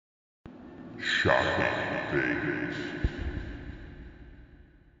Shocking things.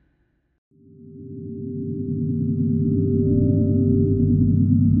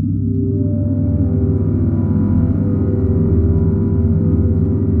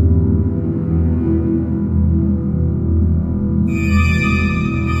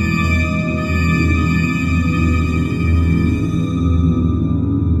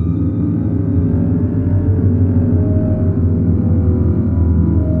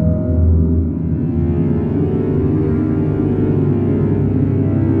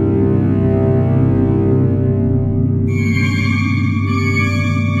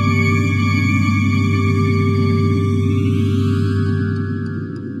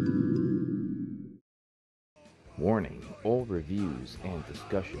 Warning, all reviews and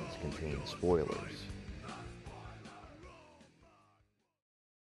discussions contain spoilers.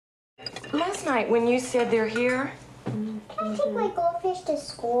 Last night when you said they're here, Can I take my goldfish to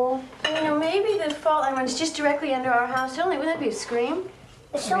school? Maybe the fault line runs just directly under our house. Only wouldn't that be a scream?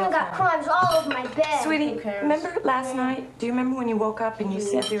 It's only got crumbs all over my bed. sweetie, remember last night? Do you remember when you woke up and you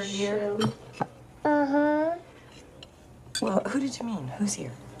said they're here? Uh-huh. Well, who did you mean? Who's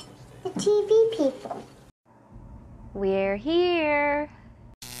here? The TV people. We're here.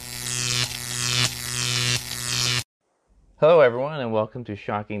 Hello everyone and welcome to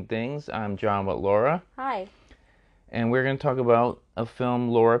Shocking Things. I'm John with Laura. Hi. And we're going to talk about a film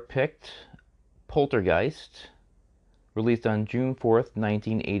Laura picked, Poltergeist, released on June 4th,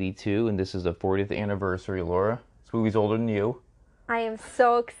 1982, and this is the 40th anniversary, Laura. This movie's older than you. I am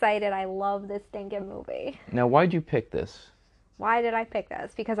so excited. I love this stinking movie. Now, why'd you pick this? Why did I pick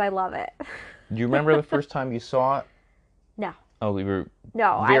this? Because I love it. Do you remember the first time you saw it? No. Oh, we were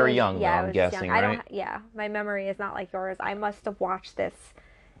No, very young, though, I I'm was guessing, young. right? My memory is not like yours. I must have watched this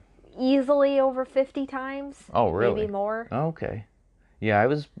easily over 50 times. Oh, really? Maybe more. Okay. Yeah, I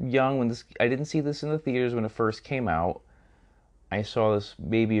was young when this... I didn't see this in the theaters when it first came out. I saw this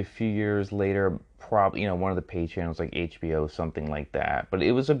maybe a few years later, probably, one of the pay channels like HBO, something like that. But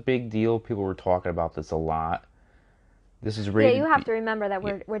it was a big deal. People were talking about this a lot. This is rated... Yeah, you have to remember that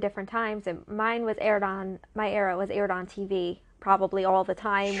we're different times. And mine was aired on... My era was aired on TV probably all the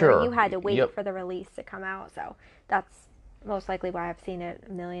time. Sure. Where you had to wait Yep. for the release to come out. So that's most likely why I've seen it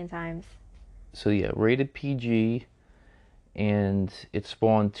a million times. So yeah, rated PG, and it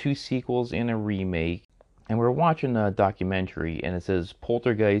spawned 2 sequels and a remake. And we're watching a documentary, and it says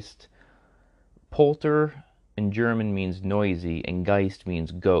Poltergeist. Polter in German means noisy, and Geist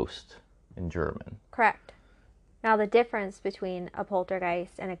means ghost in German. Correct. Now, the difference between a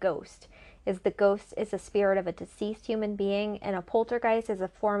poltergeist and a ghost is the ghost is the spirit of a deceased human being, and a poltergeist is a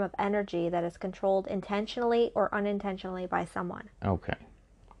form of energy that is controlled intentionally or unintentionally by someone. Okay.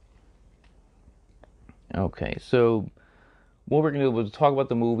 Okay, so what we're going to do is talk about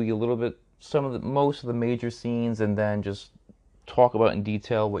the movie a little bit, most of the major scenes, and then just talk about in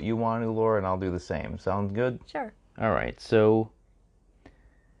detail what you want to, Laura, and I'll do the same. Sounds good? Sure. All right, so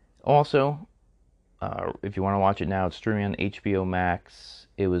also, if you want to watch it now, it's streaming on HBO Max.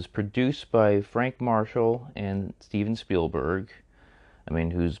 It was produced by Frank Marshall and Steven Spielberg.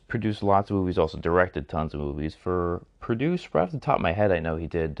 Who's produced lots of movies, also directed tons of movies. Right off the top of my head, I know he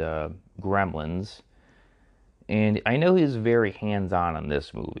did Gremlins. And I know he's very hands-on on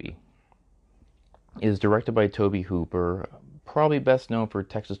this movie. It is directed by Tobe Hooper, probably best known for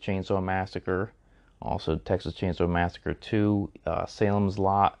Texas Chainsaw Massacre, also Texas Chainsaw Massacre 2, Salem's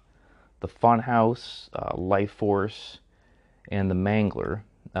Lot, The Funhouse, Life Force, and The Mangler.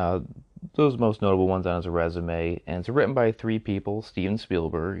 Those are the most notable ones on his resume. And it's written by 3 people. Steven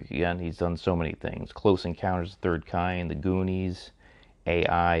Spielberg, again, he's done so many things. Close Encounters of the Third Kind, The Goonies,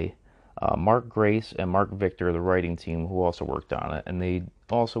 AI. Mark Grace and Mark Victor, the writing team, who also worked on it. And they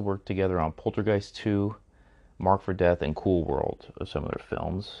also worked together on Poltergeist 2, Mark for Death, and Cool World, some of their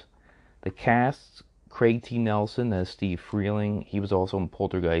films. The cast, Craig T. Nelson as Steve Freeling. He was also in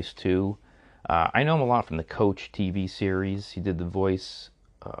Poltergeist 2. I know him a lot from the Coach TV series. He did the voice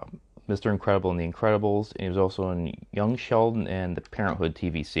Mr. Incredible and The Incredibles, and he was also in Young Sheldon and the Parenthood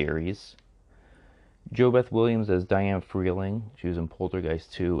TV series. JoBeth Williams as Diane Freeling. She was in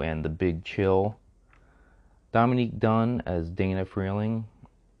Poltergeist 2 and The Big Chill. Dominique Dunn as Dana Freeling.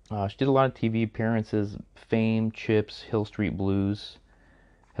 She did a lot of TV appearances, Fame, Chips, Hill Street Blues.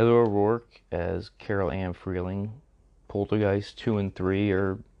 Heather O'Rourke as Carol Ann Freeling. Poltergeist 2 and 3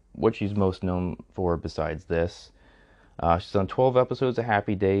 are what she's most known for besides this. She's done 12 episodes of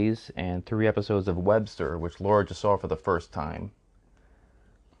Happy Days and 3 episodes of Webster, which Laura just saw for the first time.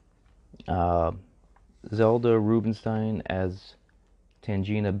 Zelda Rubinstein as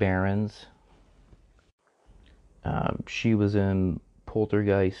Tangina Barons. She was in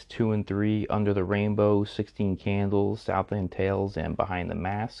Poltergeist 2 and 3, Under the Rainbow, 16 Candles, Southland Tales, and Behind the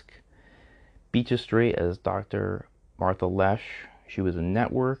Mask. Beatrice Straight as Dr. Martha Lesh. She was in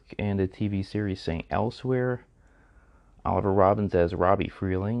Network and the TV series St. Elsewhere. Oliver Robbins as Robbie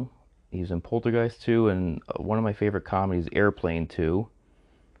Freeling. He was in Poltergeist 2 and one of my favorite comedies, Airplane 2.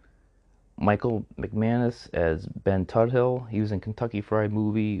 Michael McManus as Ben Tudhill. He was in Kentucky Fried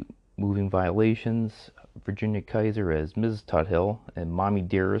Movie, Moving Violations. Virginia Kaiser as Ms. Tudhill and Mommy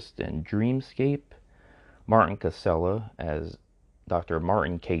Dearest and Dreamscape. Martin Casella as Dr.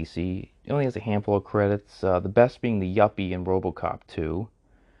 Martin Casey. He only has a handful of credits, the best being the Yuppie in RoboCop 2.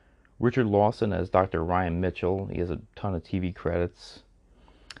 Richard Lawson as Dr. Ryan Mitchell. He has a ton of TV credits.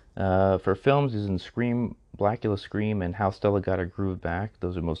 For films, he's in Scream, Blackula Scream, and How Stella Got Her Groove Back.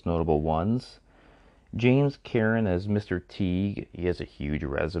 Those are most notable ones. James Karen as Mr. Teague. He has a huge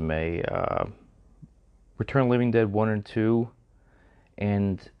resume. Return of the Living Dead 1 and 2.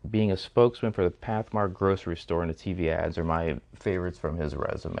 And being a spokesman for the Pathmark grocery store in the TV ads are my favorites from his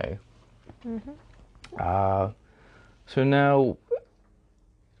resume. So now,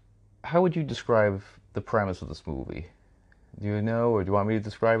 how would you describe the premise of this movie? Do you know, or do you want me to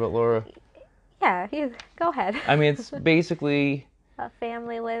describe it, Laura? Yeah, go ahead. I mean, it's basically... A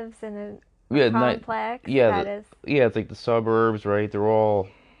family lives in a yeah, complex. It's like the suburbs, right? They're all...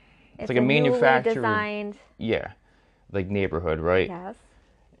 It's like a manufactured... designed... Yeah, like neighborhood, right? Yes.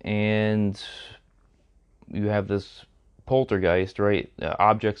 And you have this poltergeist, right?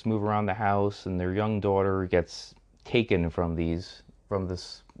 Objects move around the house, and their young daughter gets taken from this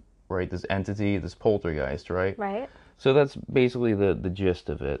entity, this poltergeist, right? Right. So that's basically the gist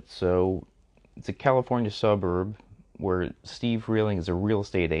of it. So it's a California suburb where Steve Freeling is a real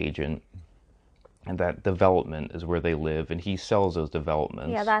estate agent, and that development is where they live, and he sells those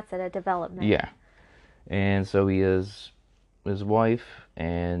developments. Yeah, that's it, a development. Yeah. And so he has his wife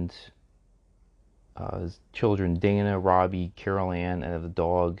and his children, Dana, Robbie, Carol Ann, and the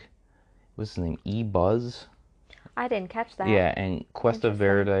dog, what's his name, E-Buzz? I didn't catch that. Yeah, and Cuesta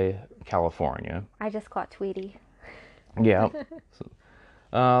Verde, California. I just caught Tweety. Yeah.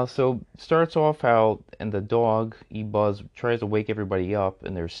 So starts off how, and the dog, E-Buzz, tries to wake everybody up,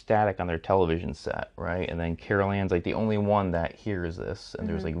 and there's static on their television set, right? And then Carol Ann's like the only one that hears this, and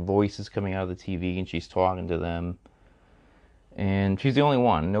there's like voices coming out of the TV, and she's talking to them. And she's the only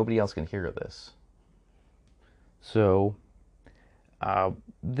one. Nobody else can hear this. So,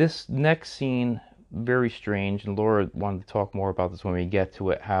 this next scene, very strange, and Laura wanted to talk more about this when we get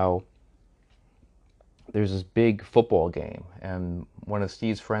to it, how there's this big football game, and one of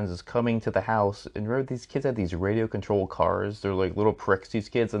Steve's friends is coming to the house, and remember these kids had these radio-controlled cars? They're like little pricks, these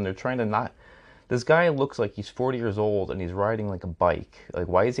kids, and they're trying to not... This guy looks like he's 40 years old, and he's riding like a bike. Like,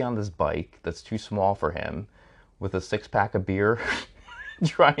 why is he on this bike that's too small for him, with a six-pack of beer,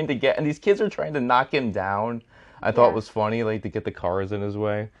 trying to get... And these kids are trying to knock him down. I thought it was funny, like, to get the cars in his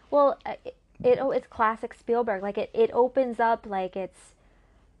way. Well, it's classic Spielberg. Like, it opens up like it's...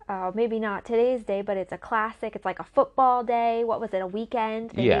 maybe not today's day, but it's a classic. It's like a football day. What was it, a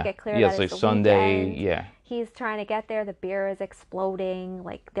weekend? They make it clear that it's it's like a Sunday, weekend. yeah. He's trying to get there. The beer is exploding.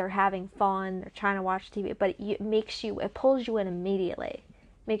 Like, they're having fun. They're trying to watch TV. But it pulls you in immediately.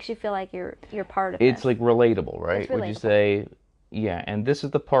 Makes you feel like you're part of it. It's like relatable, right? It's relatable. Would you say? Yeah, and this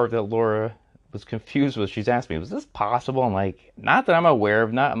is the part that Laura was confused with. She's asked me, was this possible? I'm like, not that I'm aware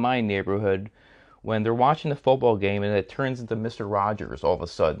of, not in my neighborhood. When they're watching the football game and it turns into Mr. Rogers all of a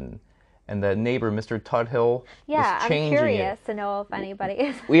sudden, and the neighbor, Mr. Tudhill, was changing I'm curious to know if anybody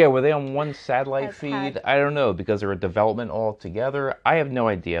is. Yeah, were they on one satellite feed? had- I don't know, because they're a development all together. I have no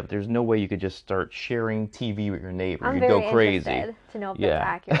idea. There's no way you could just start sharing TV with your neighbor. I'm You'd very go crazy. interested to know if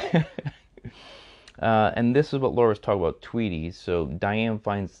Yeah. it's accurate. And this is what Laura's talking about, Tweety. So Diane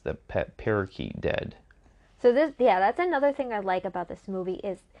finds the pet parakeet dead. So that's another thing I like about this movie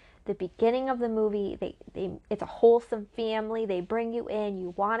is the beginning of the movie. It's a wholesome family. They bring you in.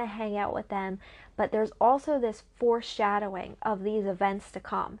 You want to hang out with them, but there's also this foreshadowing of these events to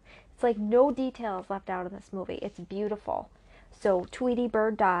come. It's like no details left out of this movie. It's beautiful. So Tweety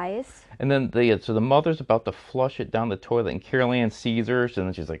Bird dies. And then so the mother's about to flush it down the toilet, and Carol Ann sees her, and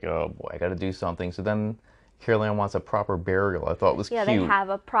then she's like, "Oh boy, I got to do something." So then Carol Ann wants a proper burial. I thought it was cute. Yeah, they have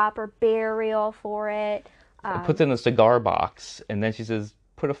a proper burial for it. Puts it in a cigar box, and then she says,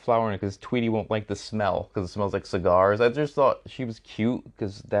 "Put a flower in it because Tweety won't like the smell because it smells like cigars." I just thought she was cute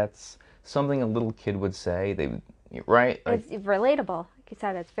because that's something a little kid would say. Right? It's relatable. Like you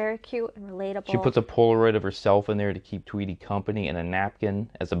said, it's very cute and relatable. She puts a Polaroid of herself in there to keep Tweety company, and a napkin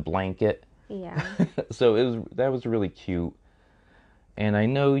as a blanket. Yeah. So that was really cute. And I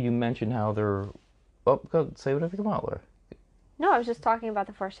know you mentioned how they're... Oh, go say whatever you want, Laura. No, I was just talking about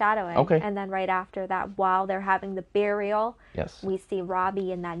the foreshadowing. Okay. And then right after that, while they're having the burial, Yes. we see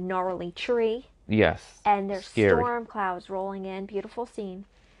Robbie in that gnarly tree. Yes. And there's Scary. storm clouds rolling in. Beautiful scene.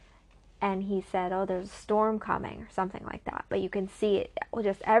 And he said, oh, there's a storm coming or something like that. But you can see it,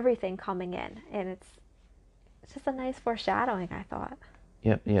 just everything coming in. And it's just a nice foreshadowing, I thought.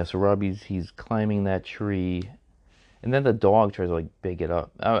 Yep. Yeah. So he's climbing that tree, and then the dog tries to like big it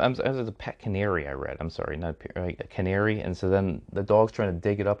up. It was a pet canary I read. I'm sorry, not a canary. And so then the dog's trying to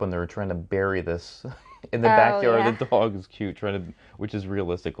dig it up, and they're trying to bury this in the backyard. Yeah. The dog is cute, which is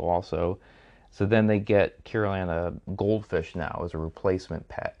realistic also. So then they get Carol Ann a goldfish now as a replacement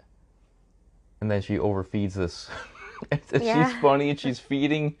pet. And then she overfeeds this. and Yeah. She's funny, and she's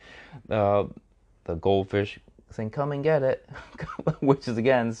feeding the goldfish, saying, "Come and get it," which is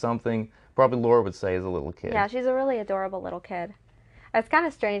again something probably Laura would say as a little kid. Yeah, she's a really adorable little kid. It's kind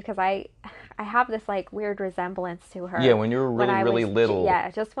of strange because I have this like weird resemblance to her. Yeah, when you were I really was- little. Yeah,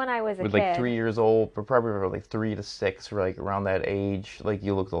 just when I was a with kid. like 3 years old, but probably like 3 to 6, like around that age, like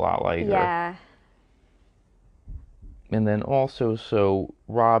you looked a lot like her. Yeah. And then also, so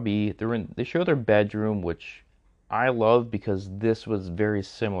Robbie, they show their bedroom, which I love because this was very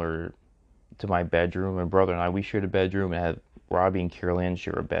similar to my bedroom. My brother and I, we shared a bedroom, and had Robbie and Carol Ann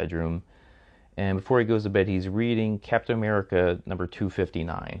share a bedroom. And before he goes to bed, he's reading Captain America number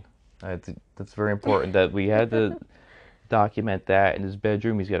 259. That's very important that we had to document that in his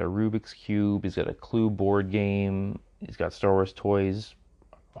bedroom. He's got a Rubik's Cube, he's got a Clue board game, he's got Star Wars toys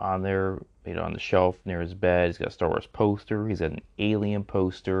on there, on the shelf near his bed. He's got a Star Wars poster, he's got an Alien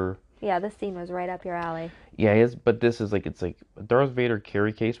poster. Yeah, this scene was right up your alley. Yeah, but this is it's like a Darth Vader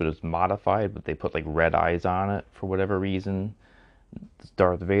carry case, but it's modified, but they put like red eyes on it for whatever reason. This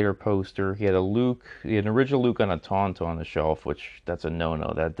Darth Vader poster. He had an original Luke on a Tauntaun on the shelf, which that's a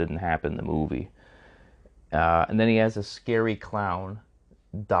no-no. That didn't happen in the movie. And then he has a scary clown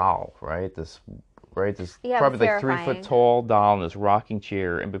doll, right? This Yeah, probably like terrifying. 3 foot tall doll in this rocking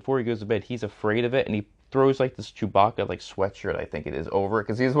chair. And before he goes to bed, he's afraid of it, and he throws like this Chewbacca like sweatshirt, I think it is, over it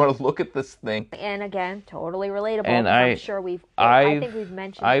because he doesn't want to look at this thing. And again, totally relatable. And 'cause I'm sure I think we've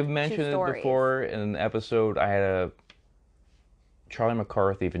mentioned. I've two mentioned it stories. before in an episode. I had a Charlie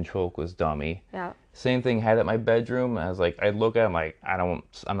McCarthy ventriloquist dummy. Yeah. Same thing, had it in my bedroom. I was like, I'd look at it, I'm like,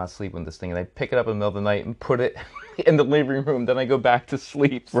 I'm not sleeping with this thing. And I pick it up in the middle of the night and put it in the living room. Then I go back to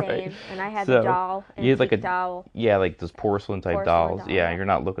sleep, Same. right? And I had So, the doll, an you had like antique doll. Yeah, like those porcelain type Porcelain dolls. doll, Yeah, yeah. you're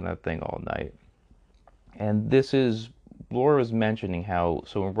not looking at that thing all night. And Laura was mentioning how,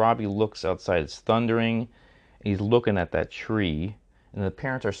 so when Robbie looks outside, it's thundering, and he's looking at that tree, and the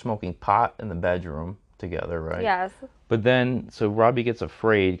parents are smoking pot in the bedroom together, right? Yes. But then, so Robbie gets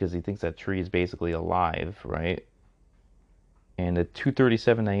afraid because he thinks that tree is basically alive, right? And at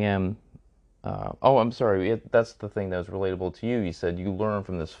 2:37 a.m., I'm sorry, that's the thing that was relatable to you. You said you learned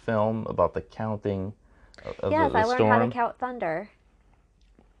from this film about the counting of Yes, the I learned storm. how to count thunder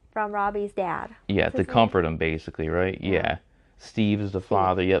from Robbie's dad. Yeah, What's to his name? comfort him, basically, right? Yeah. Steve is the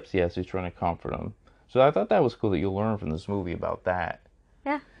father. Yep, yes, he's trying to comfort him. So I thought that was cool that you learned from this movie about that.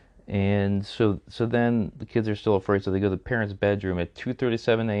 Yeah. And so then the kids are still afraid, so they go to the parents' bedroom at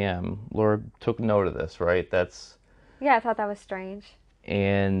 2:37 a.m. Laura took note of this, right? Yeah, I thought that was strange.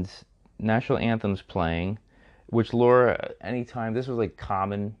 And national anthem's playing, which Laura, anytime, this was like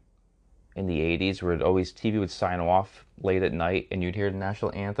common in the 80s where TV would sign off late at night and you'd hear the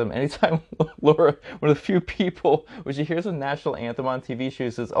national anthem. Anytime Laura, one of the few people, when she hears a national anthem on TV, she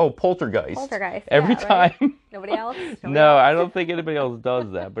says, "Oh, Poltergeist." Poltergeist. Every yeah, right? time. Nobody else? Nobody No, else? I don't think anybody else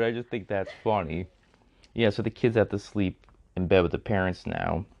does that, but I just think that's funny. Yeah, so the kids have to sleep in bed with the parents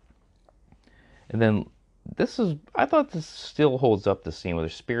now. And then I thought this still holds up, the scene where the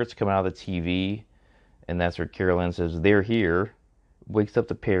spirits come out of the TV, and that's where Carol Ann says, "They're here," wakes up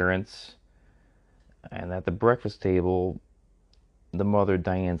the parents, and at the breakfast table, the mother,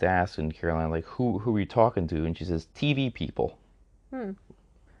 Diane's asking Carol Ann, like, who are you talking to? And she says, "TV people."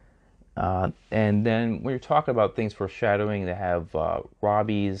 And then when you're talking about things foreshadowing, they have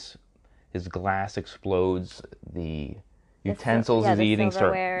his glass explodes, the utensils yeah, he's the eating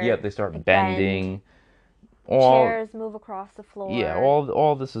silverware, they start like bending. Chairs move across the floor. Yeah,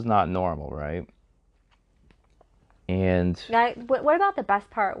 all this is not normal, right? And Now, what about the best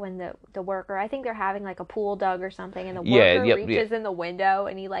part when the worker, I think they're having like a pool dug or something, and the Yeah, worker yep, reaches in the window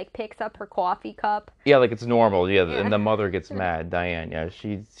and he like picks up her coffee cup. yeah, like it's normal. Yeah, and the mother gets mad, Diane. Yeah,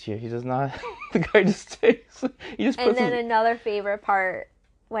 she does not. The guy just takes. He just puts. And then another favorite part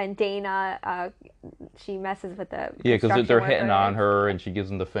when Dana, she messes with the yeah, because construction they're hitting worker. on her and she gives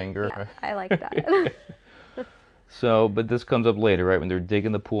him the finger. Yeah, I like that. So, but this comes up later, right, when they're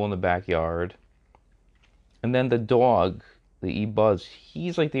digging the pool in the backyard. And then the dog the E-Buzz,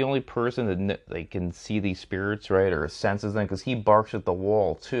 he's like the only person that can see these spirits, right, or senses them, because he barks at the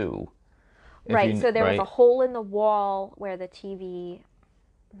wall too. Right, so there was a right? hole in the wall where the TV,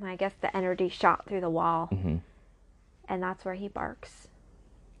 I guess the energy shot through the wall, and that's where he barks.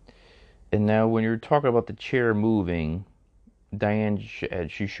 And now when you're talking about the chair moving, Diane,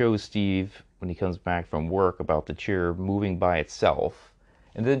 she shows Steve when he comes back from work about the chair moving by itself.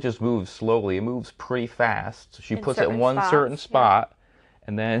 And then it just moves slowly. It moves pretty fast. She puts it in one certain spot. Yeah.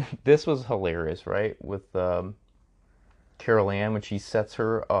 And then this was hilarious, right? With Carol Ann, when she sets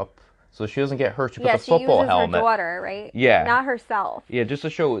her up so she doesn't get hurt. She puts a football helmet. Her daughter, right? Yeah. Not herself. Yeah, just to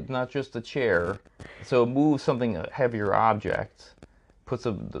show it's not just a chair. So it moves something, a heavier object. Puts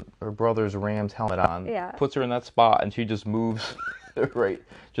her brother's Rams helmet on. Yeah. Puts her in that spot, and she just moves right,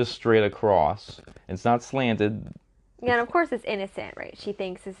 just straight across. It's not slanted. Yeah, and of course it's innocent, right? She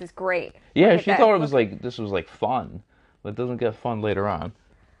thinks this is great. Yeah, she thought it was like, this was like fun. But it doesn't get fun later on.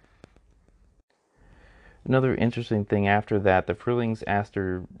 Another interesting thing after that, the Frühlings asked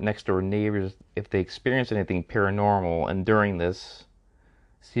their next door neighbors if they experienced anything paranormal, and during this,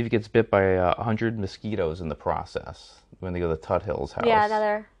 Steve gets bit by 100 mosquitoes in the process when they go to Tuthill's house. Yeah,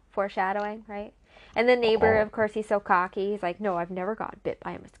 another foreshadowing, right? And the neighbor, of course, he's so cocky. He's like, no, I've never gotten bit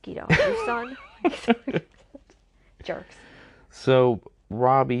by a mosquito. Your son? Jerks. So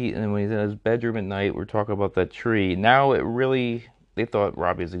Robbie, and when he's in his bedroom at night, we're talking about that tree. Now it really, they thought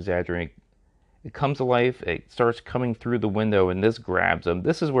Robbie was exaggerating. It comes to life, it starts coming through the window, and this grabs him.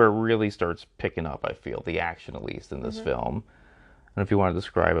 This is where it really starts picking up, I feel, the action at least in this film. I don't know if you want to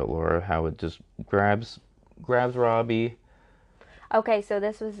describe it, Laura, how it just grabs Robbie. Okay, so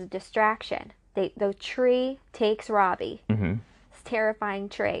this was a distraction. The tree takes Robbie. It's a terrifying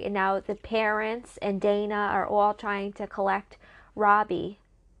tree. And now the parents and Dana are all trying to collect Robbie.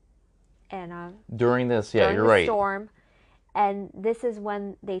 And during this, yeah, during you're the right. Storm. And this is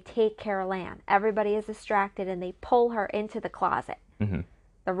when they take Carol Ann. Everybody is distracted, and they pull her into the closet.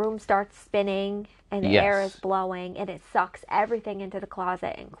 The room starts spinning, and the air is blowing, and it sucks everything into the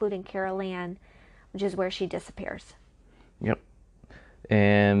closet, including Carol Ann, which is where she disappears. Yep.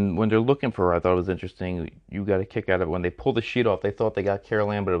 And when they're looking for her, I thought it was interesting. You got a kick out of it. When they pulled the sheet off, they thought they got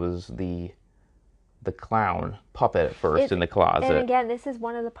Carol Ann, but it was the clown puppet at first in the closet. And again, this is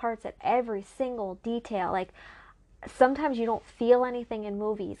one of the parts that every single detail, like, sometimes you don't feel anything in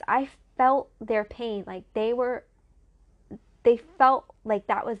movies. I felt their pain. Like, they felt like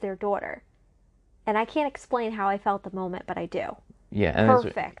that was their daughter. And I can't explain how I felt the moment, but I do. Yeah, and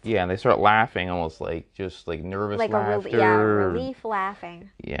perfect. And they start laughing, almost like just like nervous like laughter. Relief laughing.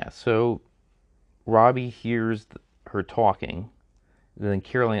 Yeah, so Robbie hears her talking, and then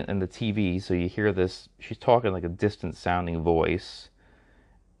Carol Ann and the TV. So you hear this. She's talking like a distant sounding voice.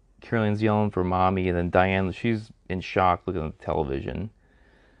 Carol Ann's yelling for mommy, and then Diane, she's in shock looking at the television.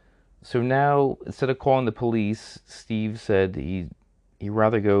 So now, instead of calling the police, Steve said he'd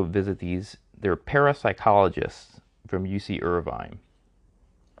rather go visit they're parapsychologists from UC Irvine.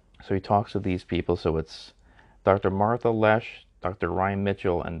 So he talks to these people. So it's Dr. Martha Lesh, Dr. Ryan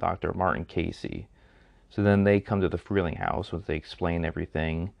Mitchell, and Dr. Martin Casey. So then they come to the Frühling house, where they explain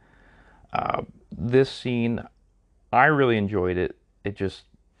everything. This scene, I really enjoyed it. It just,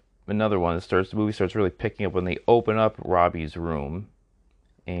 another one, the movie starts really picking up when they open up Robbie's room,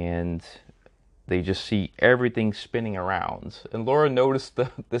 and they just see everything spinning around. And Laura noticed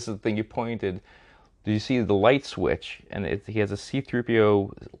this is the thing you pointed. Did you see the light switch? And he has a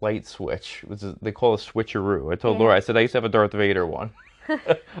C-3PO light switch, which they call a switcheroo. I told Laura, I said, I used to have a Darth Vader one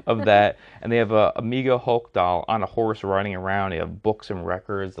of that. And they have a Amiga Hulk doll on a horse riding around. They have books and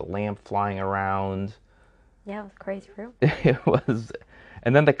records, the lamp flying around. Yeah, it was a crazy room. It was.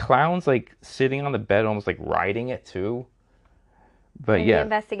 And then the clown's like sitting on the bed, almost like riding it too. But and the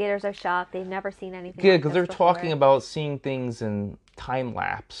investigators are shocked. They've never seen anything. Yeah, because they're talking about seeing things in time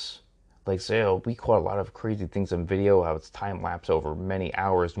lapse. Like, say, we caught a lot of crazy things on video, how it's time lapse over many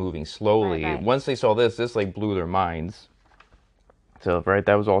hours moving slowly. Right. Once they saw this like blew their minds. So, right,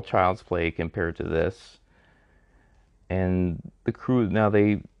 that was all child's play compared to this. And the crew, now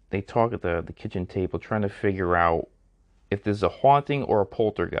they talk at the kitchen table trying to figure out if this is a haunting or a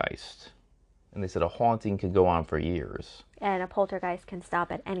poltergeist. And they said a haunting could go on for years. And a poltergeist can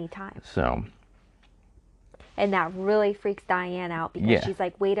stop at any time. So. And that really freaks Diane out, because she's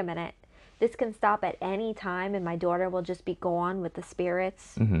like, wait a minute. This can stop at any time, and my daughter will just be gone with the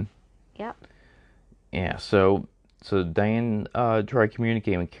spirits. Yep. Yeah, so Diane tried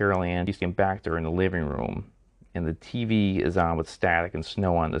communicating with Carol Ann. She's getting back to her in the living room, and the TV is on with static and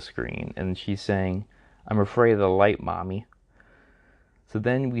snow on the screen. And she's saying, I'm afraid of the light, Mommy. So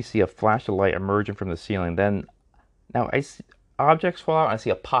then we see a flash of light emerging from the ceiling. Then, now objects fall out, and I see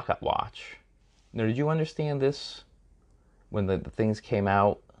a pocket watch. Now, did you understand this when the things came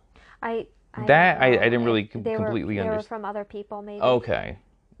out? I didn't really they completely were understand. from other people, maybe. Okay.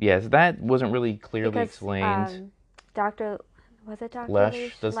 Yes, that wasn't really clearly Because, explained. Was it Dr.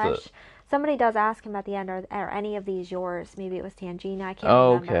 Lesh? Lesh? Somebody does ask him at the end, are any of these yours? Maybe it was Tangina, I can't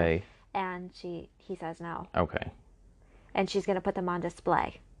remember. Okay. And he says no. Okay. And she's going to put them on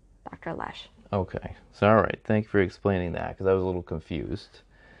display, Dr. Lesh. Okay. So, all right. Thank you for explaining that, because I was a little confused.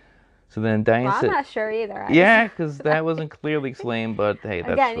 So then Diane Well, said... I'm not sure either. Yeah, because that wasn't clearly explained, but hey,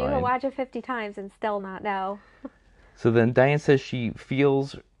 that's Again, fine. you can watch it 50 times and still not know. So then Diane says she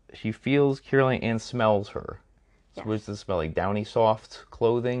feels Caroline and smells her. So Yes. what does this smell like? Downy Soft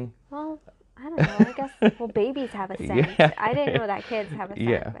clothing? Well, I don't know. I guess, well, babies have a scent. Yeah. I didn't know that kids have a scent.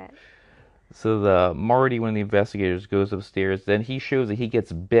 Yeah. But... So the Marty, one of the investigators, goes upstairs. Then he shows that he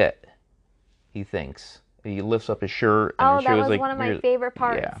gets bit. He thinks he lifts up his shirt. And Oh, it that shows, was like, one of my you're- favorite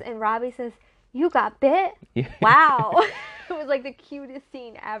parts. Yeah. And Robbie says, "You got bit? Yeah. Wow!" It was like the cutest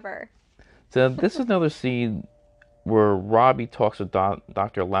scene ever. So this is another scene where Robbie talks with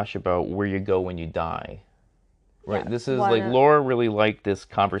Dr. Lesh about where you go when you die. Right. Yeah, This is one like of- Laura really liked this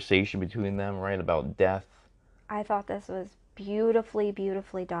conversation between them, right, about death. I thought this was beautifully,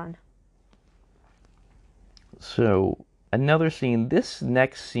 beautifully done. So another scene. This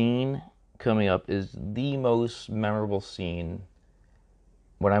next scene coming up is the most memorable scene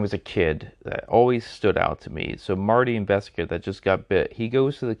when I was a kid that always stood out to me. So Marty, investigator that just got bit, he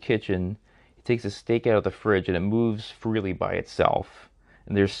goes to the kitchen, he takes a steak out of the fridge, and it moves freely by itself.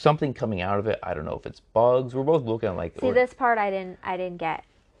 And there's something coming out of it. I don't know if it's bugs. We're both looking like. See, this part I didn't get.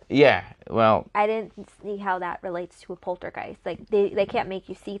 Yeah, well. I didn't see how that relates to a poltergeist. Like they can't make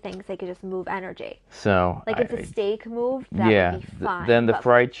you see things; they could just move energy. So. Like if the steak moved, that yeah, would be fine. then the but-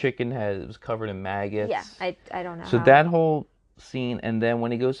 fried chicken was covered in maggots. Yeah, I don't know. So how. that whole scene, and then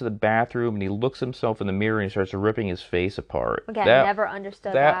when he goes to the bathroom and he looks himself in the mirror and he starts ripping his face apart. Again, that, never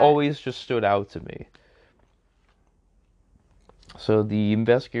understood that. that. Always just stood out to me. So the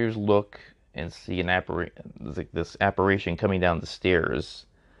investigators look and see this apparition coming down the stairs,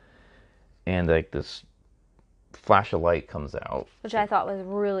 and like this flash of light comes out. Which I thought was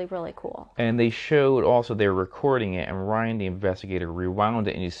really, really cool. And they showed also they were recording it, and Ryan, the investigator, rewound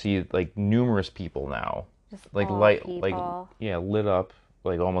it, and you see like numerous people now. Just Like all light, people. like yeah, lit up,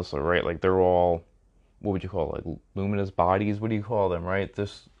 like almost right, like they're all, what would you call it, like luminous bodies? What do you call them? Right,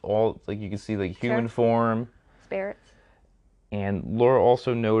 this all like you can see like human Sure. form. Spirits. And Laura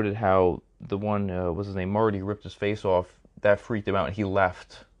also noted how the one, what's his name, Marty, ripped his face off. That freaked him out, and he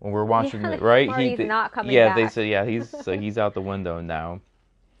left when we were watching Yeah, it. Right? Marty's not coming Yeah, they back. said he's out the window now.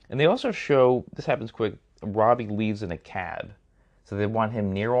 And they also show this happens quick. Robbie leaves in a cab, so they want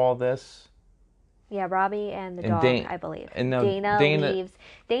him near all this. Yeah, Robbie and the And dog, Dan- I believe. and now Dana Dana- leaves.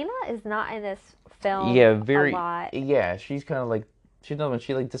 Dana is not in this film Yeah, very. a lot. Yeah, she's kind of like she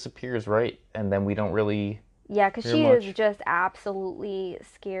like disappears, right? And then we don't really. Yeah, because Very she much. is just absolutely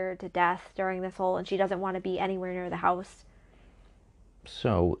scared to death during this whole, and she doesn't want to be anywhere near the house.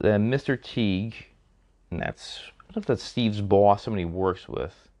 So then Mr. Teague, and I don't know if that's Steve's boss, somebody he works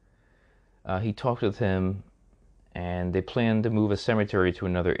with. He talked with him, and they plan to move a cemetery to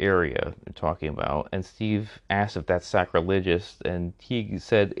another area they're talking about. And Steve asked if that's sacrilegious, and Teague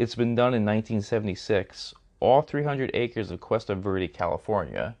said it's been done in 1976, all 300 acres of Cuesta Verde,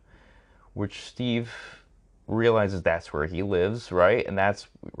 California, which Steve realizes that's where he lives, right? And that's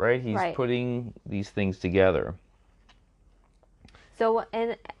right. He's Right. putting these things together. So,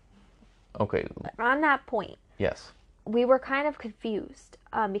 and Okay. on that point, Yes. we were kind of confused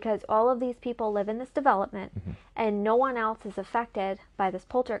because all of these people live in this development Mm-hmm. and no one else is affected by this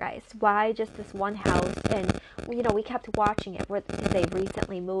poltergeist. Why just this one house? And, you know, we kept watching it. Did they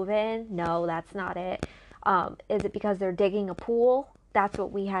recently move in? No, that's not it. Is it because they're digging a pool? That's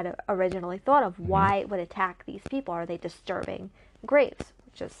what we had originally thought of. Why it would attack these people? Are they disturbing graves?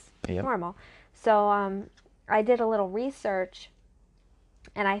 Which is Yep. normal. So I did a little research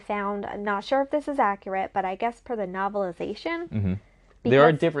and I found, I'm not sure if this is accurate, but I guess per the novelization, They are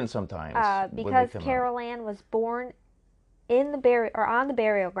because- different sometimes. when they because come out. Carol Ann was born in the on the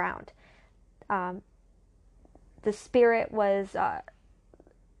burial ground. The spirit was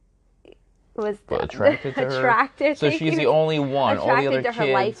Attracted to her. attracted. So thank she's you. the only one. All the Attracted other to kids. her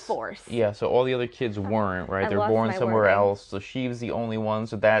life force. Yeah. So all the other kids weren't, right? I They're lost born my somewhere wording. else. So she was the only one.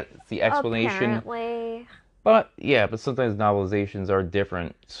 So that's the explanation. Apparently, But yeah, but sometimes novelizations are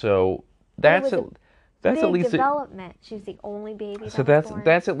different. So that's was that's big at least. development. She was the only baby. So that was born.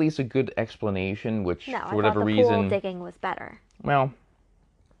 that's at least a good explanation. Which No, for I whatever thought the reason. pool digging was better. Well,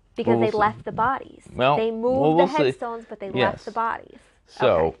 Because we'll they see. left the bodies. Well, they moved we'll the see. headstones, but they left Yes. the bodies.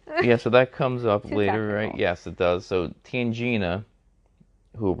 So, Okay. yeah, so that comes up Too later, right? technical. Yes, it does. So Tangina,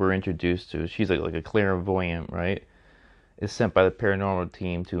 who we're introduced to, she's like a clairvoyant, right? Is sent by the paranormal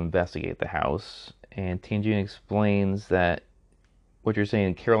team to investigate the house. And Tangina explains that what you're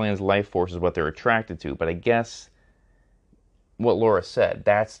saying, Carol Ann's life force is what they're attracted to. But I guess what Laura said,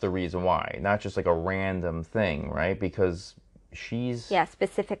 that's the reason why. Not just like a random thing, right? Because she's... Yeah,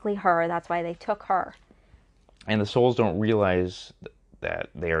 specifically her. That's why they took her. And the souls don't realize that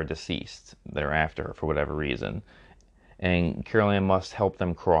they are deceased. They're after her for whatever reason. And Carol Ann must help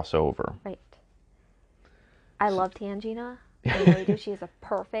them cross over. Right. I love Tangina. I really do. She's a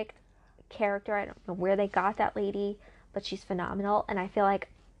perfect character. I don't know where they got that lady, but she's phenomenal. And I feel like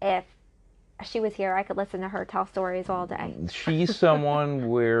if she was here, I could listen to her tell stories all day. She's someone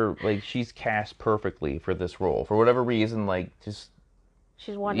where, like, she's cast perfectly for this role. For whatever reason, like, just...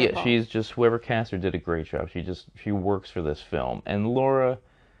 She's wonderful. Yeah, she's just... Whoever cast her did a great job. She works for this film. And Laura,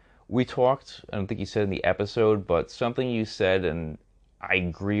 we talked, I don't think you said in the episode, but something you said, and I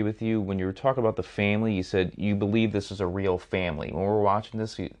agree with you. When you were talking about the family, you said you believe this is a real family. When we're watching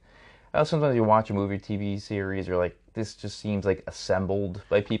this, sometimes you watch a movie or TV series, you're like, this just seems like assembled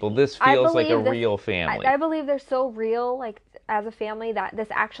by people. This feels like a real family. I believe they're so real, like, as a family, that this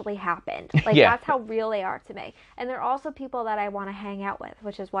actually happened. Like, Yeah. That's how real they are to me. And they're also people that I want to hang out with,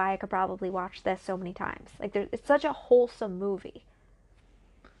 which is why I could probably watch this so many times. Like, it's such a wholesome movie.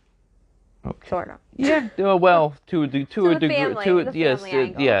 Okay. Sort of. Yeah, well, to a degree, the yes, family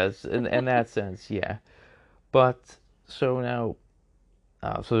angle. yes, in that sense, yeah. But so now,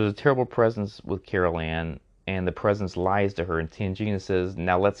 so there's a terrible presence with Carol Ann, and the presence lies to her, and Tangina says,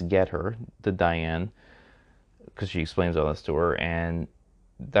 "Now let's get her," to Diane, because she explains all this to her, and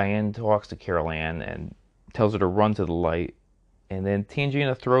Diane talks to Carol Ann and tells her to run to the light, and then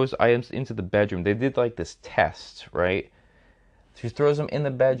Tangina throws items into the bedroom. They did like this test, right? She throws them in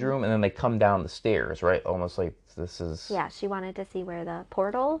the bedroom, and then they come down the stairs, right? Almost like this is... Yeah, she wanted to see where the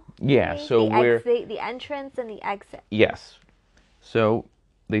portal... Yeah, so where... The entrance and the exit. Yes. So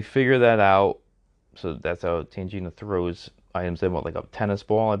they figure that out. So that's how Tangina throws items in, like a tennis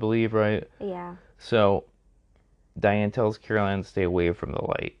ball, I believe, right? Yeah. So Diane tells Caroline to stay away from the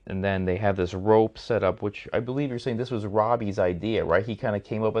light. And then they have this rope set up, which I believe you're saying this was Robbie's idea, right? He kind of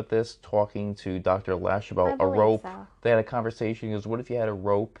came up with this, talking to Dr. Lesh about a rope. So. They had a conversation. He goes, what if you had a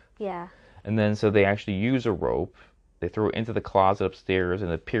rope? Yeah. And then so they actually use a rope. They throw it into the closet upstairs, and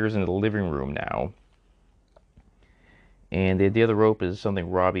it appears in the living room now. And the idea of the rope is something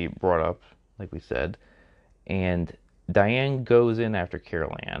Robbie brought up, like we said. And Diane goes in after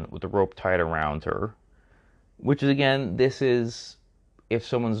Carol Ann with the rope tied around her. Which is, again, this is, if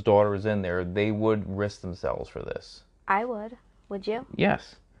someone's daughter is in there, they would risk themselves for this. I would. Would you?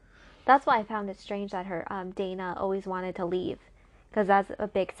 Yes. That's why I found it strange that her, Dana, always wanted to leave. Because that's a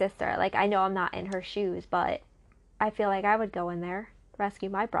big sister. Like, I know I'm not in her shoes, but I feel like I would go in there, rescue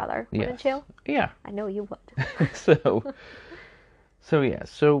my brother. Wouldn't you? Yeah. I know you would. So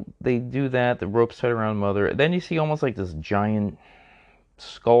they do that. The rope's tied around Mother. Then you see almost like this giant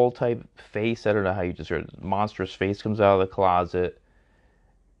skull type face. I don't know how you just heard it. Monstrous face comes out of the closet.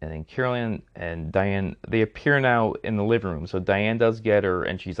 And then Carolyn and Diane, they appear now in the living room. So Diane does get her,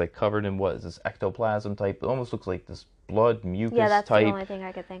 and she's like covered in what is this ectoplasm type? It almost looks like this blood mucus Yeah, that's type the only thing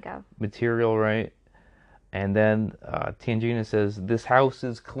I could think of. material, right? And then Tangina says, "This house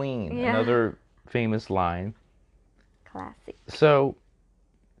is clean." Yeah. Another famous line. Classic. So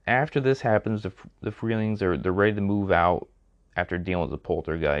after this happens, the Freelings they're ready to move out after dealing with the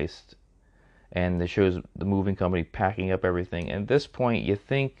poltergeist, and it shows the moving company packing up everything. And at this point, you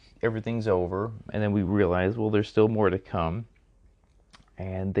think everything's over, and then we realize, well, there's still more to come.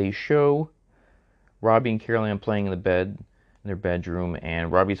 And they show Robbie and Caroline playing in their bedroom,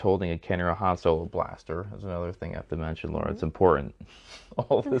 and Robbie's holding a Kenner Han Solo blaster. That's another thing I have to mention, Laura. It's important.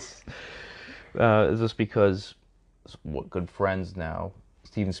 All this is just because what good friends now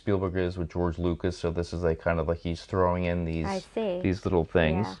Steven Spielberg is with George Lucas, so this is like kind of like he's throwing in these little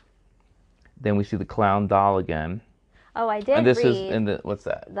things. Yeah. Then we see the clown doll again. Oh, I did And this read is in the what's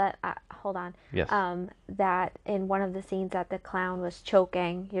that? that. Hold on. Yes. That in one of the scenes that the clown was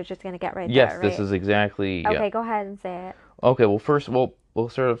choking. You're just gonna get right Yes, there, right? this is exactly. Okay, Yeah. go ahead and say it. Okay, well first we'll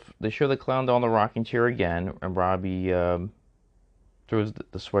sort of they show the clown doll in the rocking chair again, and Robbie throws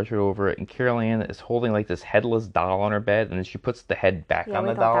the sweatshirt over it, and Carol Ann is holding like this headless doll on her bed, and then she puts the head back Yeah, on we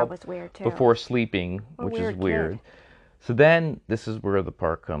the thought doll that was weird too. before sleeping, A which weird is weird. kid. So then this is where the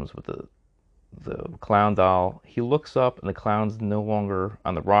part comes with the clown doll. He looks up, and the clown's no longer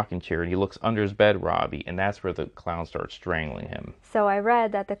on the rocking chair, and he looks under his bed, Robbie, and that's where the clown starts strangling him. So I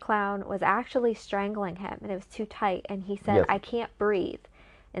read that the clown was actually strangling him, and it was too tight, and he said, Yes. "I can't breathe."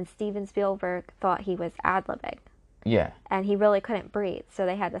 And Steven Spielberg thought he was ad-libbing, Yeah. and he really couldn't breathe, so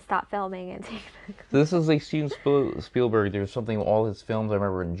they had to stop filming and take This is like Steven Spielberg. There's something in all his films. I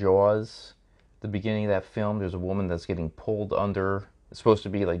remember in Jaws, the beginning of that film, there's a woman that's getting pulled under. It's supposed to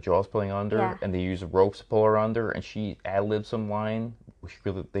be like Jaws pulling under, Yeah. and they use ropes to pull her under, and she ad-libbed some line.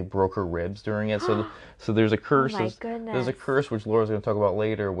 They broke her ribs during it. So there's a curse. my There's a goodness. curse which Laura's going to talk about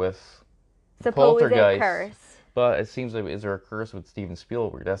later with supposed Poltergeist. curse. But it seems like, is there a curse with Steven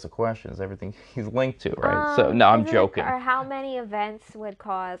Spielberg? That's the question. Is everything he's linked to, right? So no, I'm Is it- joking. Or how many events would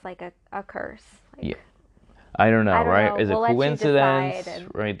cause like a curse? Like, Yeah. I don't know, I don't right? know. Is it We'll let you coincidence? decide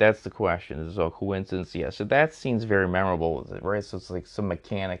and- Right, that's the question. Is it all coincidence? Yeah, so that seems very memorable, right? So it's like some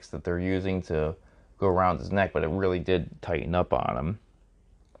mechanics that they're using to go around his neck, but it really did tighten up on him.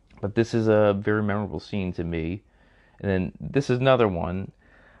 But this is a very memorable scene to me. And then this is another one,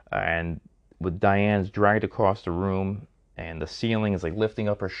 and with Diane's dragged across the room, and the ceiling is like lifting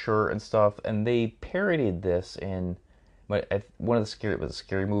up her shirt and stuff, and they parodied this in one of the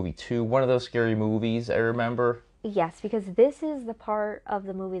Scary Movie 2, one of those scary movies I remember. Yes, because this is the part of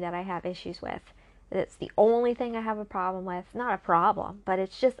the movie that I have issues with. It's the only thing I have a problem with. Not a problem, but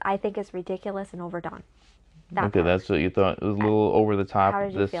it's just I think it's ridiculous and overdone. That Okay, part. that's what you thought. It was a little over the top. How of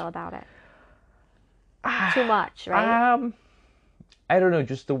did you this. feel about it? Too much, right? I don't know.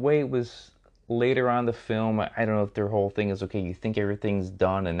 Just the way it was later on the film. I don't know if their whole thing is okay. You think everything's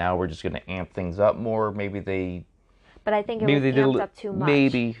done, and now we're just going to amp things up more. Maybe they. But I think it Maybe was they did. amped up too much.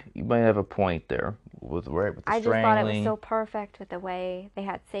 Maybe you might have a point there with the I just strangling. thought it was so perfect with the way they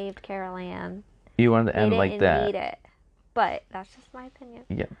had saved Carol Ann. You wanted to They end didn't like that. need it, but that's just my opinion.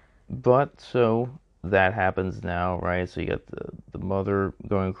 Yeah, but so that happens now, right? So you got the mother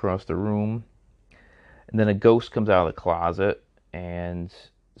going across the room, and then a ghost comes out of the closet, and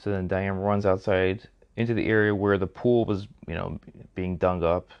so then Diane runs outside into the area where the pool was, being dug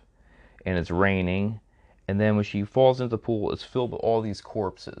up, and it's raining, and then when she falls into the pool, it's filled with all these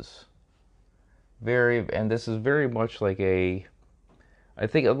corpses. And this is very much like I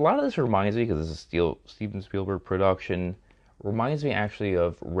think a lot of this reminds me, because this is Steven Spielberg production, reminds me actually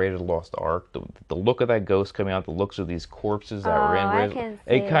of Raiders of the Lost Ark. The look of that ghost coming out, the looks of these corpses that were in I Raiders. can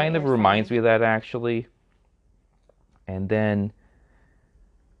see It kind what of you're reminds saying. me of that actually. And then,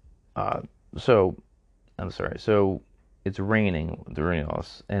 so it's raining, the rain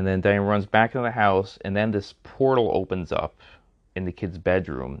loss, and then Diane runs back into the house, and then this portal opens up in the kid's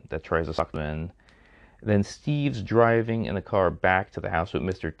bedroom that tries to suck them in. Then Steve's driving in the car back to the house with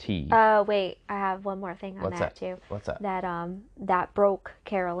Mr. T. Wait, I have one more thing on What's that that? too. What's that? That broke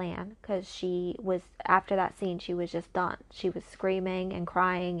Carol Ann, because she was, after that scene, she was just done. She was screaming and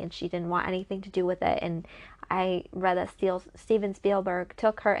crying, and she didn't want anything to do with it. And I read that Steven Spielberg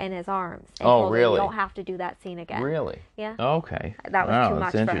took her in his arms and Oh, told her, really? "You don't have to do that scene again." Really? Yeah. Okay. That was too Wow, much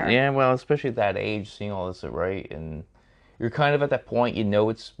that's for her. interesting. Yeah, well, especially at that age, seeing all this, right? And you're kind of at that point,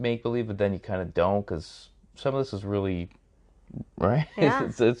 it's make-believe, but then you kind of don't, because some of this is really, right? Yeah.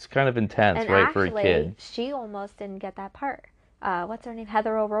 It's kind of intense, And right, actually, for a kid. she almost didn't get that part. What's her name?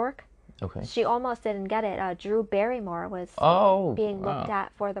 Heather O'Rourke. Okay. She almost didn't get it. Drew Barrymore was being looked wow.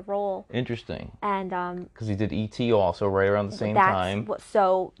 at for the role, Interesting. and Because he did E.T. also right around the same time.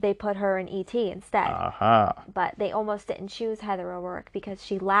 So they put her in E.T. instead. Aha. But they almost didn't choose Heather O'Rourke because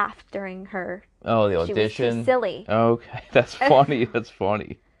she laughed during her. Oh, the She was audition. too silly. Okay, that's funny. That's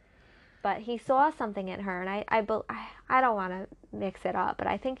funny. But he saw something in her, and I don't want to mix it up, but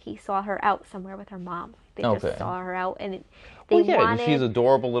I think he saw her out somewhere with her mom. They Okay. just saw her out, and Well, yeah, she's an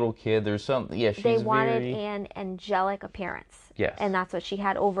adorable little kid. There's something. Yeah, she's they wanted very. an angelic appearance. Yes. And that's what she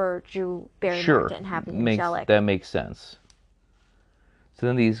had over Drew Barrymore. Sure, Didn't have the makes, angelic. that makes sense. So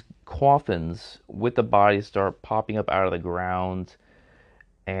then these coffins with the bodies start popping up out of the ground,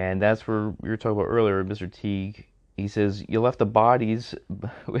 and that's where we were talking about earlier, Mr. Teague. He says, you left the bodies,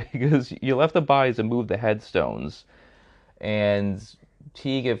 because you left the bodies and moved the headstones. And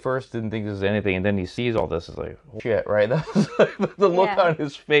Teague at first didn't think this was anything, and then he sees all this, is like, shit, right? That's like the look Yeah. on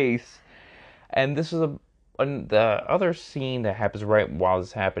his face. And this is the other scene that happens right while this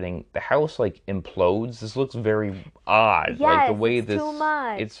is happening. The house like implodes. This looks very odd. Like the Yes, way it's this, too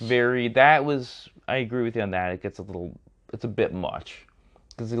much. it's very. I agree with you on that. It gets it's a bit much.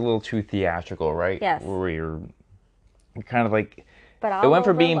 It's a little too theatrical, right? Yes. Where you're kind of like. But It I'll went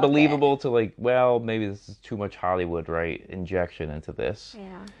from being overlook it. believable to like, well, maybe this is too much Hollywood, right? Injection into this.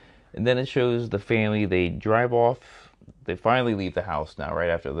 Yeah. And then it shows the family. They drive off. They finally leave the house now, right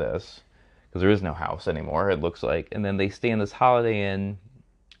after this, because there is no house anymore, it looks like. And then they stay in this Holiday Inn,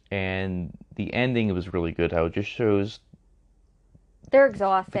 and the ending was really good. How it just shows They're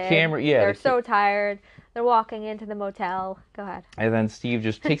exhausted. the camera. Yeah, They're so tired. They're walking into the motel. Go ahead. and then Steve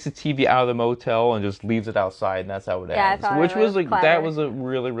just takes the TV out of the motel and just leaves it outside, and that's how it Yeah, I ends. thought Which it was was like clever. that was a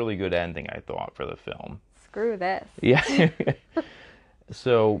really really good ending, I thought, for the film. Screw this. Yeah.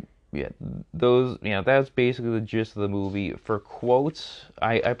 So yeah, those that's basically the gist of the movie. For quotes,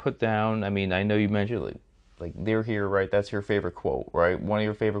 I put down. I mean, I know you mentioned like they're here, right? That's your favorite quote, right? One of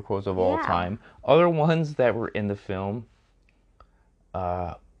your favorite quotes of all Yeah. time. Other ones that were in the film,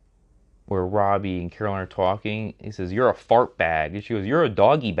 where Robbie and Caroline are talking, he says, "You're a fart bag," and she goes, "You're a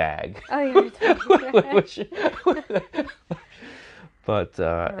doggy bag." Oh, you're talking Which, but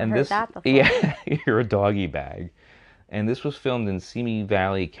and heard this, that before. yeah, you're a doggy bag. And this was filmed in Simi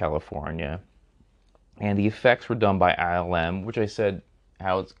Valley, California, and the effects were done by ILM, which I said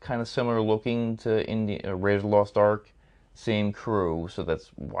how it's kind of similar looking to Raiders of the Lost Ark, same crew, so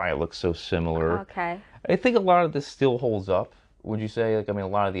that's why it looks so similar. Okay. I think a lot of this still holds up. Would you say? Like, I mean, a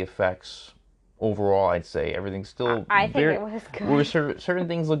lot of the effects overall, I'd say everything's still. I think it was good. Where certain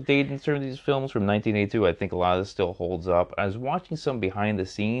things look dated in certain of these films from 1982, I think a lot of this still holds up. I was watching some behind the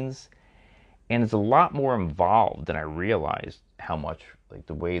scenes, and it's a lot more involved than I realized. How much, like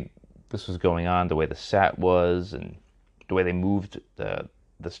the way this was going on, the way the set was, and the way they moved the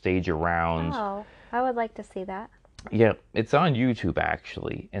stage around. Oh, I would like to see that. Yeah, it's on YouTube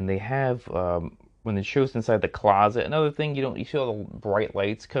actually, and they have when it shows inside the closet. Another thing, you see all the bright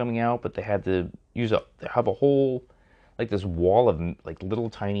lights coming out, but they had to have a whole like this wall of like little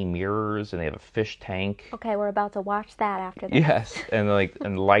tiny mirrors, and they have a fish tank. Okay, we're about to watch that after this. Yes, and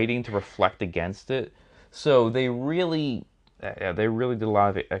and lighting to reflect against it. So they really did a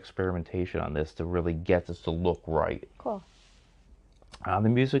lot of experimentation on this to really get this to look right. Cool. The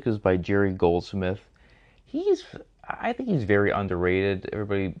music is by Jerry Goldsmith. I think he's very underrated.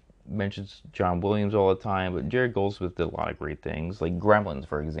 Everybody mentions John Williams all the time, but Jerry Goldsmith did a lot of great things, like Gremlins,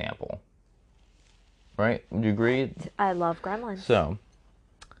 for example. Right? Would you agree? I love Gremlins. So,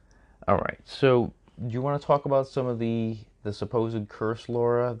 all right. So, do you want to talk about some of the supposed curse,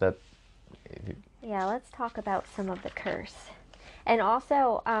 Laura? Yeah, let's talk about some of the curse. And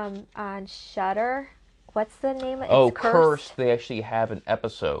also, on Shudder, what's the name of it? Oh, Cursed. They actually have an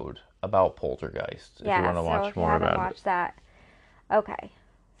episode about Poltergeist. Yeah, if you want to watch if you more haven't about watched it. that. Okay.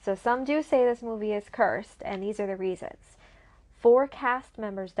 So some do say this movie is cursed, and these are the reasons. 4 cast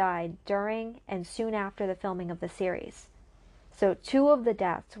members died during and soon after the filming of the series. So 2 of the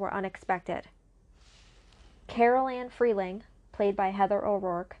deaths were unexpected. Carol Ann Freeling, played by Heather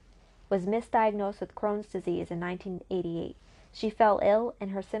O'Rourke, was misdiagnosed with Crohn's disease in 1988. She fell ill,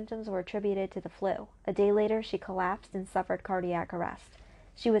 and her symptoms were attributed to the flu. A day later, she collapsed and suffered cardiac arrest.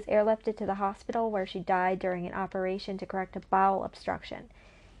 She was airlifted to the hospital, where she died during an operation to correct a bowel obstruction.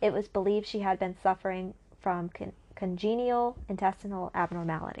 It was believed she had been suffering from congenital intestinal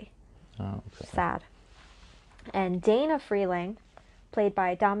abnormality. Oh, okay. Sad. And Dana Freeling, played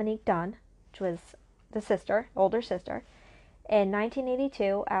by Dominique Dunn, which was the older sister, in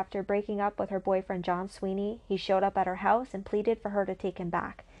 1982, after breaking up with her boyfriend John Sweeney, he showed up at her house and pleaded for her to take him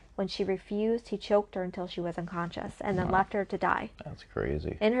back. When she refused, he choked her until she was unconscious and then left her to die. That's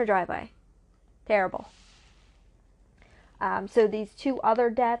crazy. In her driveway. Terrible. So these 2 other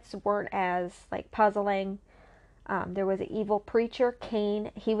deaths weren't as puzzling. There was an evil preacher,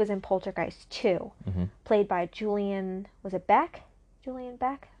 Cain. He was in Poltergeist 2, played by Julian Beck? Julian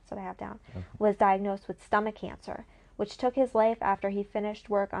Beck? That's what I have down. Was diagnosed with stomach cancer, which took his life after he finished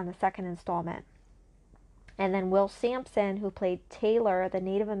work on the 2nd installment. And then Will Sampson, who played Taylor, the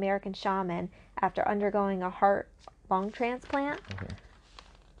Native American shaman, after undergoing a heart-lung transplant,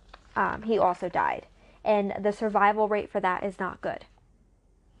 he also died. And the survival rate for that is not good.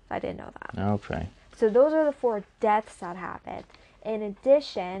 I didn't know that. Okay. So those are the 4 deaths that happened. In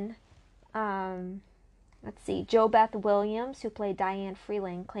addition, let's see, Jo Beth Williams, who played Diane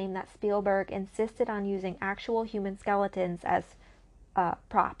Freeling, claimed that Spielberg insisted on using actual human skeletons as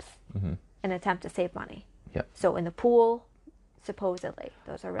props in an attempt to save money. Yep. So in the pool, supposedly,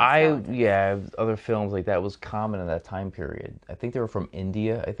 those are real skeletons. Other films like that was common in that time period. I think they were from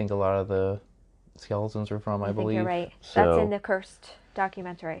India. I think a lot of the skeletons are from, I believe. I think you're right. So, That's in the Cursed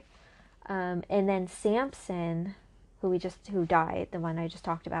documentary. And then Samson, who died, the one I just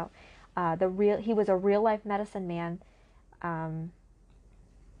talked about, he was a real life medicine man,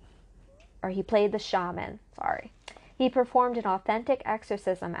 or he played the shaman. Sorry, he performed an authentic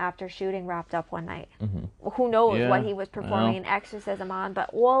exorcism after shooting wrapped up one night. Who knows what he was performing an exorcism on?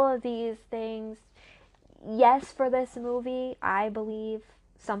 But all of these things, yes, for this movie, I believe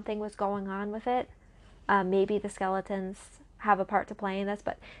something was going on with it. Maybe the skeletons have a part to play in this,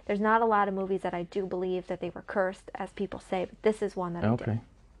 but there's not a lot of movies that I do believe that they were cursed, as people say, but this is one that I do. Okay.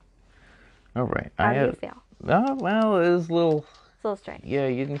 All right. How do you feel? Well, it was a little... It's a little strange. Yeah,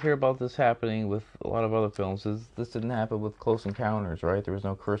 you didn't hear about this happening with a lot of other films. This didn't happen with Close Encounters, right? There was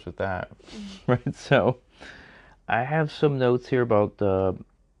no curse with that, right? So, I have some notes here about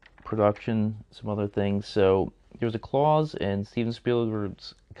production, some other things. So, there was a clause in Steven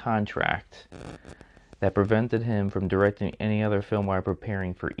Spielberg's contract that prevented him from directing any other film while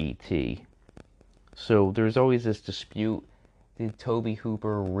preparing for E.T. So, there's always this dispute. Did Tobe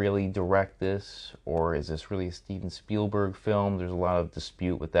Hooper really direct this, or is this really a Steven Spielberg film? There's a lot of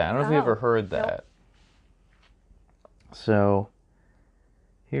dispute with that. I don't know if you ever heard that. Nope. So,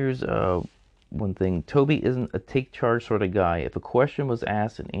 here's one thing. Tobe isn't a take charge sort of guy. If a question was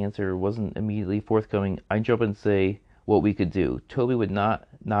asked and answer wasn't immediately forthcoming, I'd jump and say what we could do. Tobe would not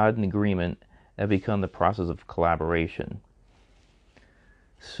nod in agreement and become the process of collaboration.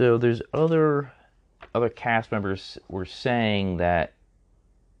 So there's other cast members were saying that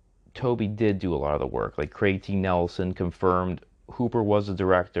Tobe did do a lot of the work. Like Craig T. Nelson confirmed Hooper was a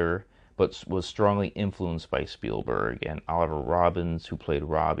director, but was strongly influenced by Spielberg. And Oliver Robbins, who played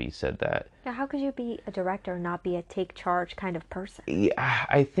Robbie, said that. Now, how could you be a director and not be a take charge kind of person? Yeah,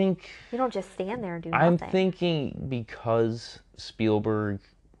 I think... You don't just stand there and do nothing. I'm thinking because Spielberg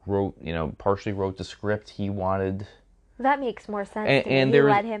partially wrote the script, he wanted... That makes more sense to me. And He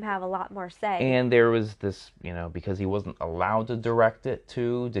let him have a lot more say. And there was this, because he wasn't allowed to direct it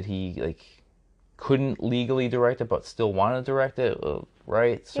too, did he, couldn't legally direct it but still wanted to direct it,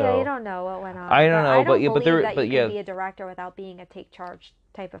 right? So yeah, you don't know what went on. I don't know, I don't but believe that you yeah. can be a director without being a take charge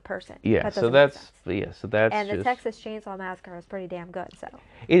type of person. Yeah, that so doesn't make sense. so that's And just... the Texas Chainsaw Massacre is pretty damn good, so.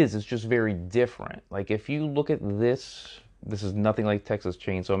 It is, it's just very different. Like, if you look at this is nothing like Texas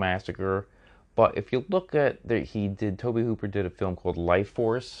Chainsaw Massacre. But if you look at Tobe Hooper did a film called Life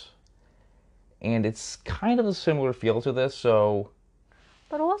Force, and it's kind of a similar feel to this, so...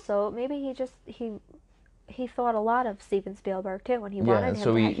 But also, maybe he thought a lot of Steven Spielberg, too, and he wanted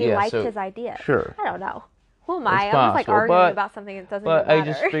him he liked his idea. Sure. I don't know. Who am I? It's I'm just possible, arguing about something that doesn't even matter. But I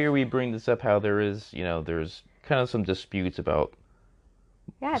just figure we bring this up how there is, there's kind of some disputes about...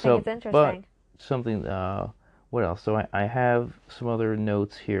 Yeah, I think it's interesting. But something, what else? So I have some other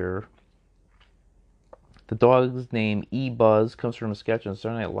notes here. The dog's name, E-Buzz, comes from a sketch on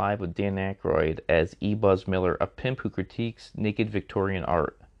Saturday Night Live with Dan Aykroyd as E-Buzz Miller, a pimp who critiques naked Victorian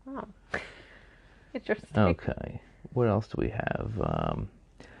art. Oh, interesting. Okay, what else do we have?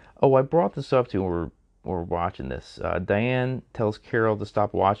 I brought this up too when we're watching this. Diane tells Carol to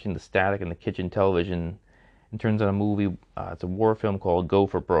stop watching the static in the kitchen television and turns on a movie. It's a war film called Go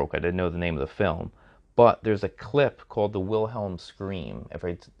for Broke. I didn't know the name of the film. But there's a clip called the Wilhelm Scream.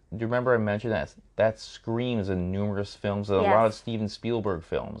 Do you remember I mentioned that? That Scream is in numerous films, a lot of Steven Spielberg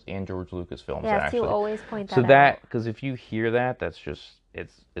films and George Lucas films, actually. Yes, you always point that out. So that, because if you hear that, that's just,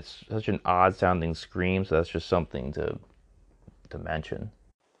 it's such an odd-sounding scream, so that's just something to mention.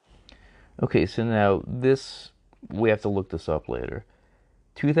 Okay, so now we have to look this up later.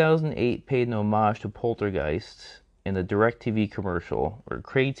 2008 paid an homage to Poltergeist in the DirecTV commercial, where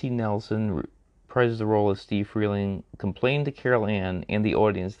Craig T. Nelson reprises the role of Steve Freeling, complained to Carol Ann and the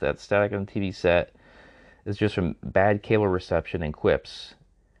audience that static on the TV set is just from bad cable reception, and quips,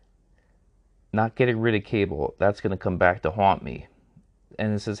 "Not getting rid of cable, that's going to come back to haunt me."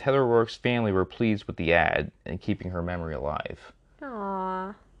 And it says Heather O'Rourke's family were pleased with the ad and keeping her memory alive.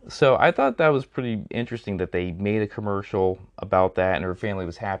 Aww. So I thought that was pretty interesting that they made a commercial about that and her family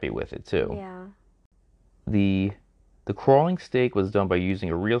was happy with it too. Yeah. The crawling stake was done by using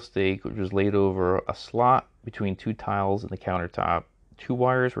a real stake, which was laid over a slot between two tiles in the countertop. Two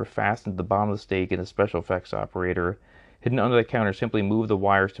wires were fastened to the bottom of the stake, and a special effects operator hidden under the counter simply moved the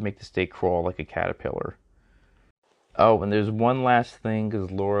wires to make the stake crawl like a caterpillar. Oh, and there's one last thing,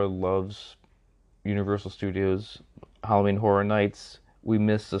 because Laura loves Universal Studios Halloween Horror Nights. We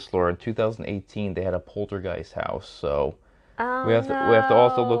missed this, Laura. In 2018, they had a Poltergeist house, so we have to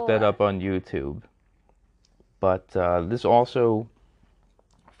also look that up on YouTube. But this also,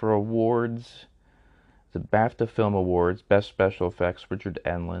 for awards, the BAFTA Film Awards, Best Special Effects, Richard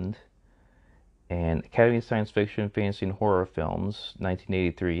Enland, and Academy of Science Fiction, Fantasy, and Horror Films,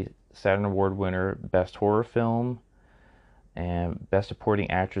 1983, Saturn Award winner, Best Horror Film, and Best Supporting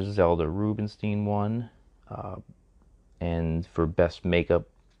Actress, Zelda Rubinstein won, and for Best Makeup,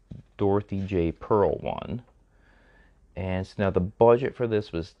 Dorothy J. Pearl won. And so now the budget for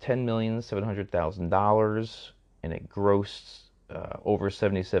this was $10,700,000, and it grossed over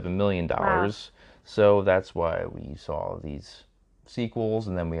 $77 million. Wow. So that's why we saw these sequels,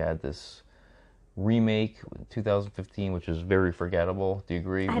 and then we had this remake in 2015, which was very forgettable. Do you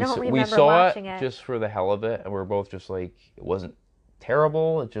agree? I don't remember we saw watching it. just for the hell of it, and we're both just like, it wasn't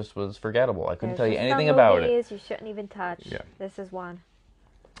terrible, it just was forgettable. I couldn't tell you anything about it. You shouldn't even touch. Yeah. This is one.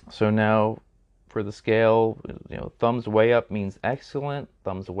 So now, for the scale, thumbs way up means excellent,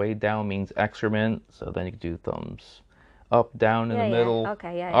 thumbs way down means excrement. So then you can do thumbs up, down, in the middle.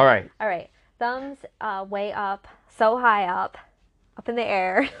 Okay, yeah. All right. All right. Thumbs way up, so high up in the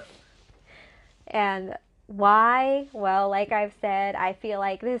air. And why? Well, like I've said, I feel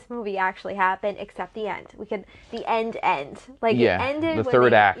like this movie actually happened, except the end. The end. Like, it ended the when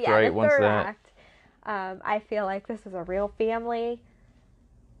third act, yeah, right? The third act. I feel like this is a real family.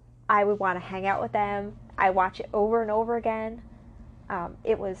 I would want to hang out with them. I watch it over and over again.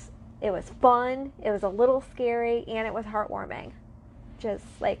 It was fun. It was a little scary, and it was heartwarming. Just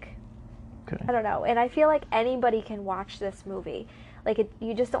like, Okay. I don't know. And I feel like anybody can watch this movie. Like,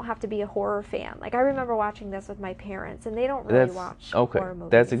 you just don't have to be a horror fan. Like, I remember watching this with my parents, and they don't really watch horror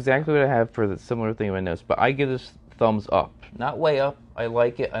movies. That's exactly what I have for the similar thing in my notes. But I give this thumbs up, not way up. I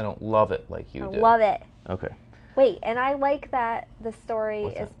like it. I don't love it like you do. I love it. Okay. Wait, and I like that the story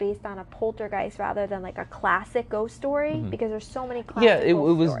is based on a poltergeist rather than like a classic ghost story, because there's so many classic Yeah, it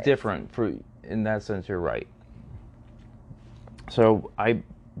ghost was stories. different. In that sense, you're right. So I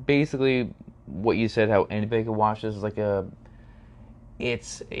basically, what you said, how anybody can watch this is like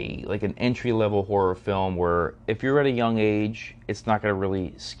it's an entry-level horror film where if you're at a young age, it's not going to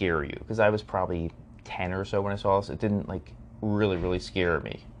really scare you. Because I was probably 10 or so when I saw this. It didn't like really scare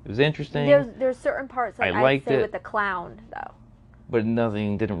me. It was interesting. There's certain parts like I liked I'd say it. with the clown though. But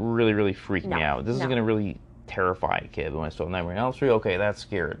nothing didn't really freak me out. This is no. going to really terrify a kid. When I saw Nightmare on Elm Street, okay, that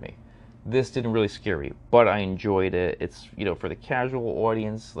scared me. This didn't really scare me, but I enjoyed it. It's, for the casual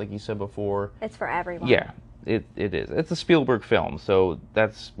audience, like you said before. It's for everyone. Yeah, it is. It's a Spielberg film, so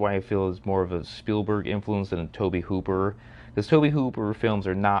that's why I feel it's more of a Spielberg influence than a Tobe Hooper. Because Tobe Hooper films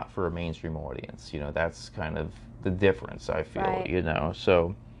are not for a mainstream audience. That's kind of the difference, I feel, Right.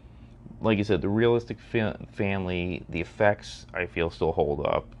 So, like you said, the realistic family, the effects, I feel, still hold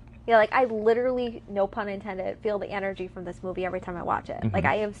up. Yeah, like I literally, no pun intended, feel the energy from this movie every time I watch it. Like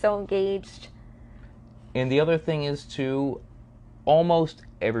I am so engaged. And the other thing is, too, almost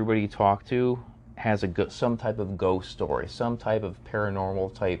everybody you talk to has some type of ghost story, some type of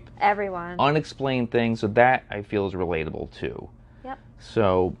paranormal type, Everyone. unexplained thing. So that, I feel, is relatable, too. Yep.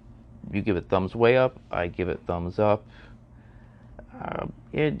 So you give it thumbs way up, I give it thumbs up.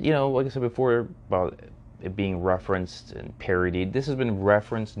 Like I said before about it being referenced and parodied, this has been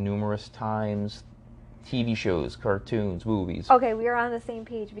referenced numerous times. TV shows, cartoons, movies. Okay, we are on the same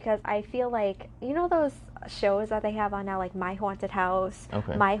page because I feel like, those shows that they have on now, like My Haunted House,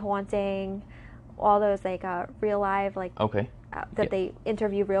 Okay. My Haunting, all those like real live, like Okay. that they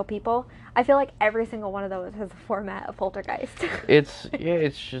interview real people. I feel like every single one of those has the format of Poltergeist. It's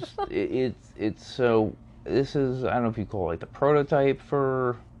so, this is, I don't know if you call it like the prototype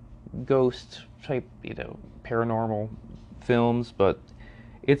for ghost type, paranormal films, but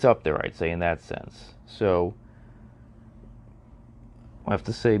it's up there, I'd say, in that sense. So I have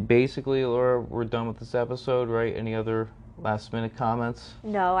to say, basically, Laura, we're done with this episode, right? Any other last minute comments?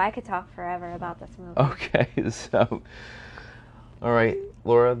 No, I could talk forever about this movie. Okay, so, all right,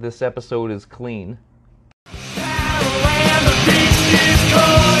 Laura, this episode is clean.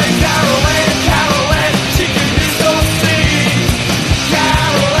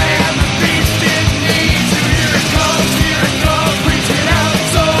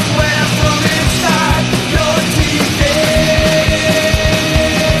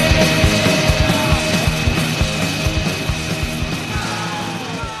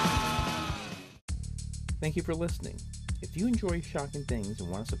 Thank you for listening. If you enjoy Shocking Things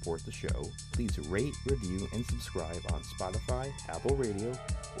and want to support the show, please rate, review, and subscribe on Spotify, Apple Radio,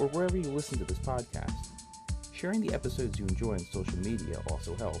 or wherever you listen to this podcast. Sharing the episodes you enjoy on social media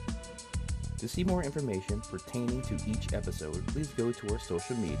also helps. To see more information pertaining to each episode, please go to our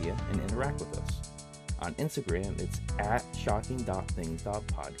social media and interact with us. On Instagram, it's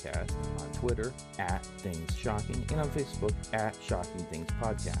 @shocking.things.podcast, on Twitter, @thingsshocking, and on Facebook,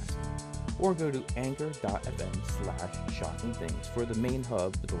 @shockingthingspodcast. Or go to anchor.fm/shockingthings for the main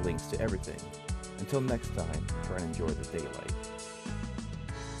hub with the links to everything. Until next time, try and enjoy the daylight.